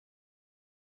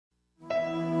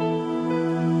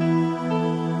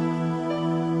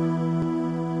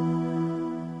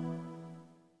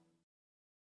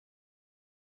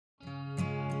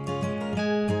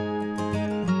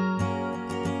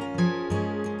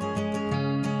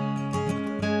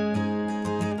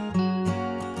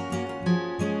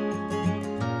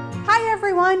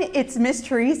everyone, it's Miss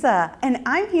Teresa, and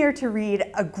I'm here to read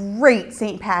a great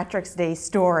St. Patrick's Day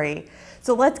story.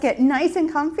 So let's get nice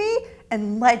and comfy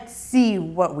and let's see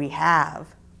what we have.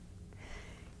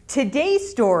 Today's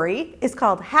story is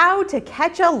called How to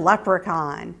Catch a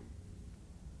Leprechaun.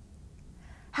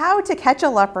 How to Catch a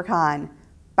Leprechaun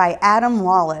by Adam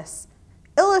Wallace,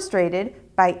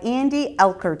 illustrated by Andy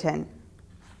Elkerton.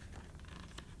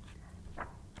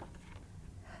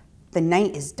 The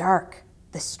night is dark.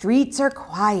 The streets are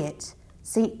quiet.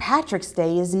 St. Patrick's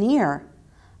Day is near.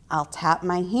 I'll tap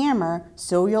my hammer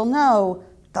so you'll know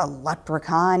the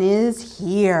leprechaun is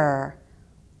here.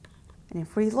 And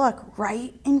if we look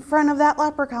right in front of that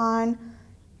leprechaun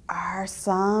are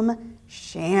some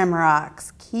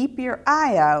shamrocks. Keep your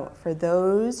eye out for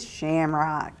those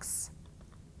shamrocks.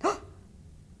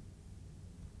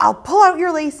 I'll pull out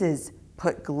your laces,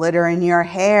 put glitter in your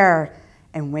hair,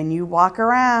 and when you walk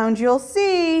around, you'll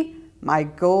see my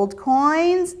gold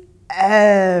coins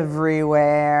everywhere.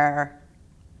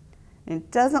 It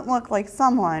doesn't look like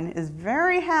someone is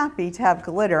very happy to have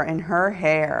glitter in her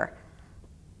hair.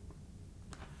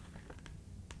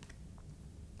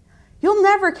 You'll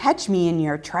never catch me in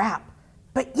your trap,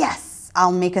 but yes,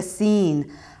 I'll make a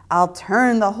scene. I'll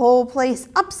turn the whole place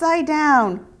upside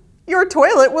down. Your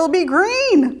toilet will be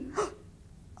green.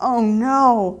 Oh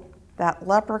no, that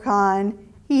leprechaun,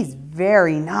 he's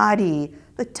very naughty.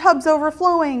 The tub's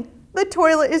overflowing, the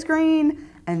toilet is green,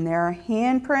 and there are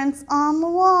handprints on the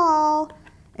wall.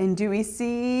 And do we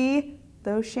see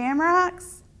those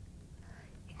shamrocks?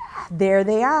 Yeah, there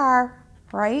they are,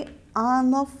 right on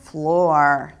the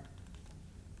floor.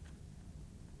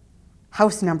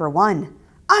 House number 1,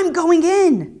 I'm going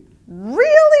in.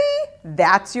 Really?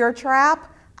 That's your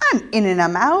trap? I'm in and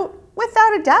I'm out,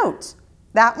 without a doubt.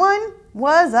 That one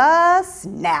was a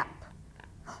snap.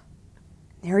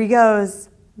 There he goes,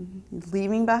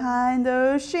 leaving behind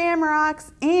those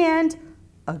shamrocks and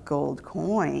a gold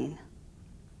coin.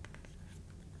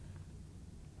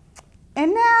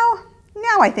 And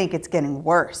now I think it's getting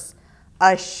worse.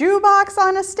 A shoebox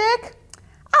on a stick?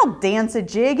 I'll dance a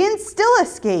jig and still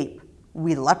escape.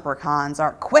 We leprechauns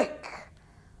are quick.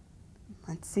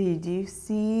 Let's see, do you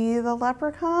see the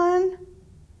leprechaun?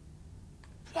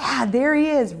 Yeah, there he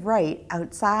is, right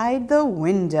outside the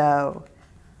window.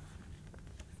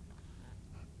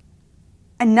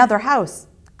 Another house.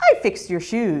 I fixed your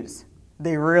shoes.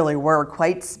 They really were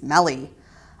quite smelly.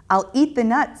 I'll eat the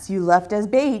nuts you left as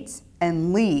bait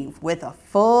and leave with a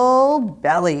full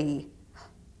belly.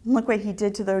 Look what he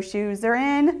did to those shoes. They're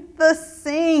in the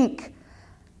sink.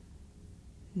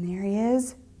 And there he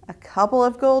is, a couple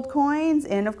of gold coins,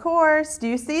 and of course, do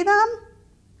you see them?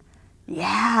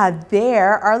 Yeah,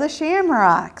 there are the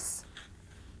shamrocks.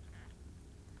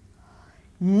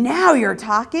 Now you're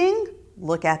talking.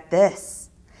 Look at this.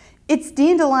 It's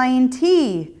dandelion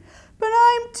tea, but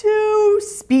I'm too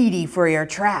speedy for your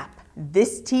trap.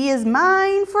 This tea is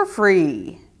mine for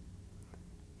free.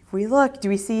 If we look, do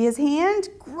we see his hand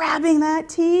grabbing that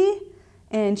tea?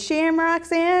 And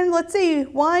shamrocks, and let's see,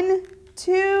 1,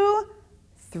 2,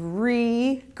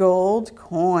 3 gold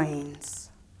coins.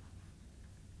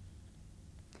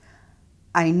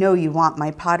 I know you want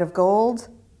my pot of gold.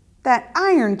 That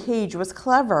iron cage was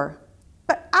clever.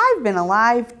 But I've been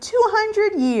alive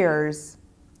 200 years.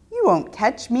 You won't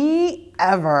catch me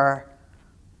ever.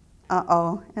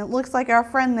 Uh-oh, it looks like our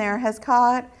friend there has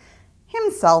caught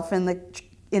himself in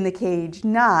the cage,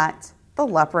 not the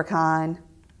leprechaun.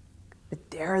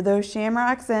 But there are those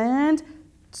shamrocks and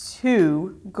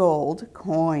 2 gold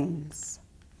coins.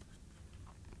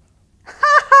 Ha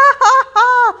ha ha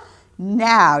ha!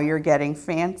 Now you're getting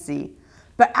fancy.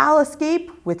 But I'll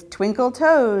escape with twinkle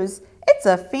toes. It's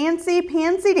a fancy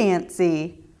pansy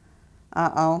dancy.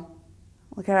 Uh-oh.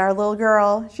 Look at our little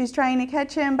girl. She's trying to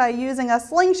catch him by using a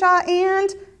slingshot and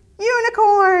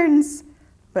unicorns.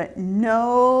 But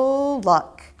no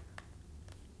luck.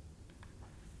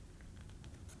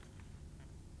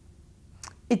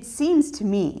 It seems to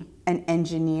me an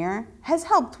engineer has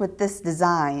helped with this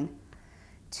design.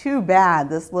 Too bad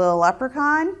this little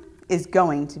leprechaun is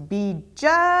going to be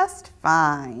just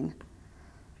fine.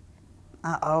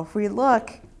 Uh-oh, if we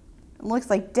look, it looks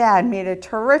like Dad made a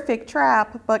terrific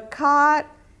trap, but caught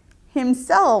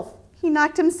himself. He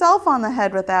knocked himself on the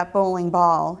head with that bowling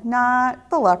ball, not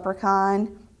the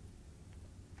leprechaun.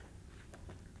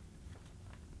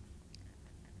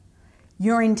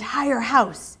 Your entire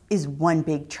house is one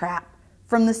big trap,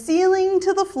 from the ceiling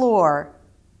to the floor.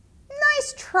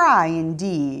 Nice try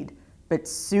indeed, but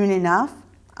soon enough,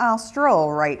 I'll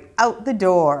stroll right out the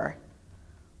door.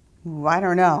 Ooh, I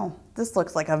don't know. This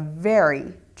looks like a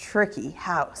very tricky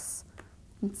house.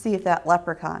 Let's see if that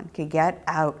leprechaun could get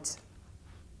out.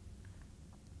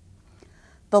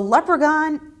 The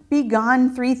leprechaun, be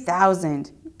gone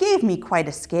 3,000, gave me quite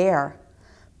a scare.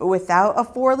 But without a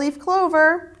 4-leaf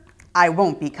clover, I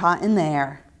won't be caught in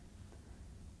there.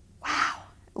 Wow,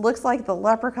 it looks like the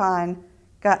leprechaun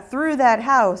got through that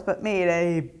house but made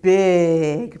a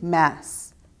big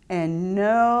mess. And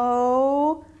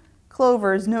no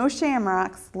clovers, no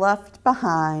shamrocks left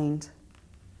behind.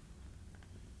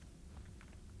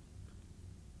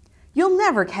 You'll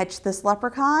never catch this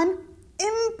leprechaun.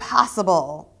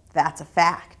 Impossible, that's a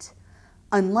fact.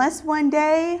 Unless one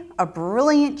day a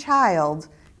brilliant child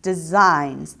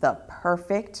designs the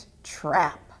perfect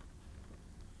trap.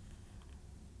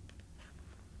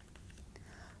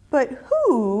 But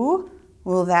who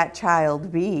will that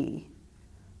child be?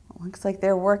 Looks like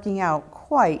they're working out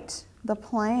quite the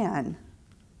plan.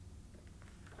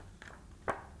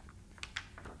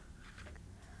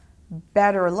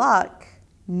 Better luck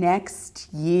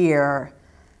next year.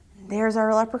 There's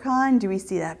our leprechaun. Do we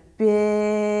see that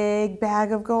big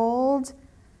bag of gold?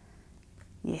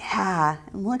 Yeah,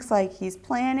 it looks like he's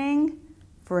planning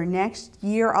for next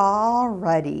year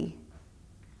already.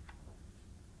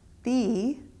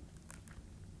 The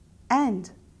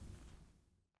end.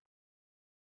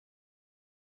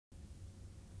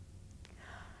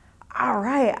 All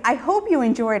right, I hope you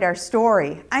enjoyed our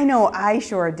story. I know I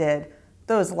sure did.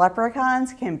 Those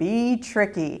leprechauns can be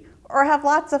tricky, or have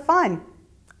lots of fun,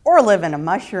 or live in a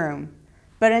mushroom.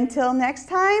 But until next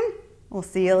time, we'll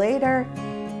see you later.